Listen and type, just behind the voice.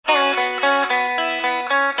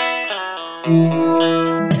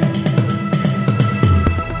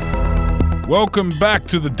Welcome back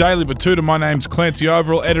to the Daily Batuta. My name's Clancy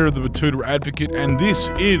Overall, editor of the Batuta Advocate, and this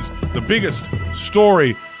is the biggest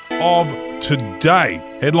story of today.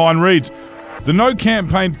 Headline reads, "The No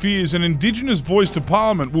campaign fears an Indigenous voice to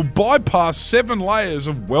Parliament will bypass 7 layers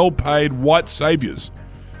of well-paid white saviours."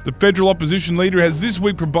 The federal opposition leader has this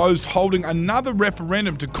week proposed holding another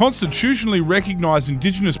referendum to constitutionally recognise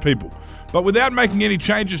Indigenous people, but without making any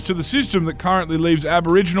changes to the system that currently leaves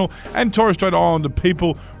Aboriginal and Torres Strait Islander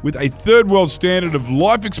people with a third world standard of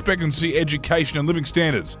life expectancy, education and living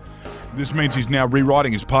standards. This means he's now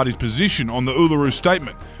rewriting his party's position on the Uluru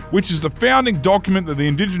Statement, which is the founding document that the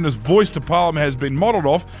Indigenous voice to Parliament has been modelled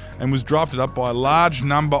off and was drafted up by a large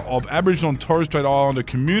number of Aboriginal and Torres Strait Islander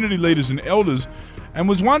community leaders and elders, and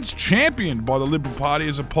was once championed by the Liberal Party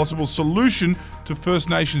as a possible solution to First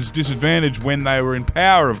Nations disadvantage when they were in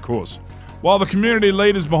power, of course. While the community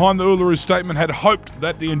leaders behind the Uluru Statement had hoped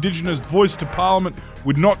that the Indigenous voice to Parliament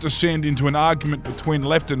would not descend into an argument between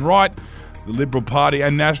left and right, the Liberal Party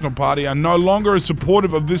and National Party are no longer as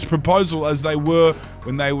supportive of this proposal as they were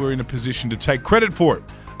when they were in a position to take credit for it.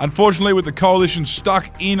 Unfortunately, with the coalition stuck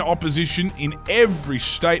in opposition in every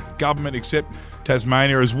state government except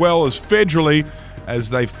Tasmania, as well as federally,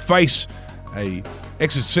 as they face a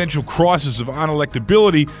existential crisis of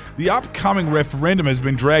unelectability, the upcoming referendum has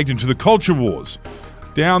been dragged into the culture wars.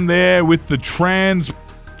 Down there with the trans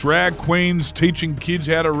drag queens teaching kids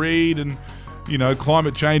how to read and,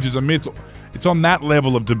 climate change is a myth. It's on that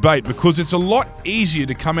level of debate because it's a lot easier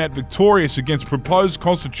to come out victorious against proposed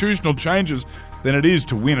constitutional changes than it is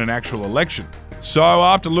to win an actual election. So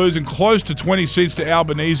after losing close to 20 seats to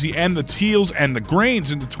Albanese and the Teals and the Greens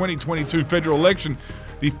in the 2022 federal election,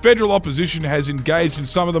 the federal opposition has engaged in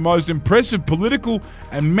some of the most impressive political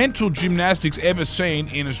and mental gymnastics ever seen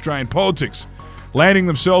in Australian politics, landing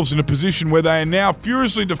themselves in a position where they are now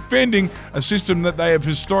furiously defending a system that they have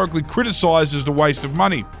historically criticised as a waste of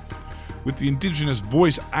money. With the Indigenous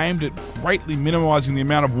voice aimed at greatly minimising the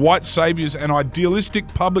amount of white saviours and idealistic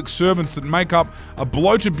public servants that make up a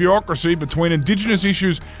bloated bureaucracy between Indigenous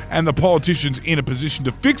issues and the politicians in a position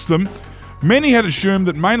to fix them, many had assumed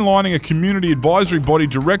that mainlining a community advisory body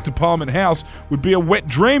direct to Parliament House would be a wet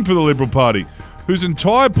dream for the Liberal Party, whose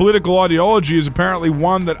entire political ideology is apparently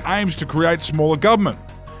one that aims to create smaller government.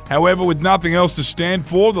 However, with nothing else to stand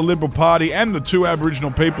for, the Liberal Party and the 2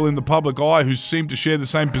 Aboriginal people in the public eye who seem to share the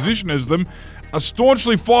same position as them are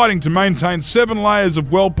staunchly fighting to maintain 7 layers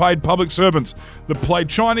of well-paid public servants that play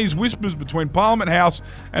Chinese whispers between Parliament House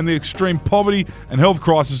and the extreme poverty and health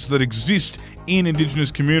crisis that exist in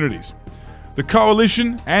Indigenous communities. The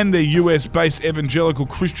coalition and their US-based evangelical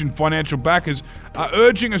Christian financial backers are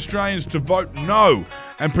urging Australians to vote no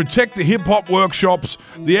and protect the hip-hop workshops,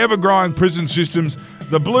 the ever-growing prison systems,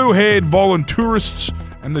 the blue-haired voluntourists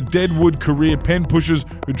and the deadwood career pen pushers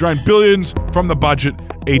who drain billions from the budget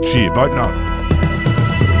each year. Vote no.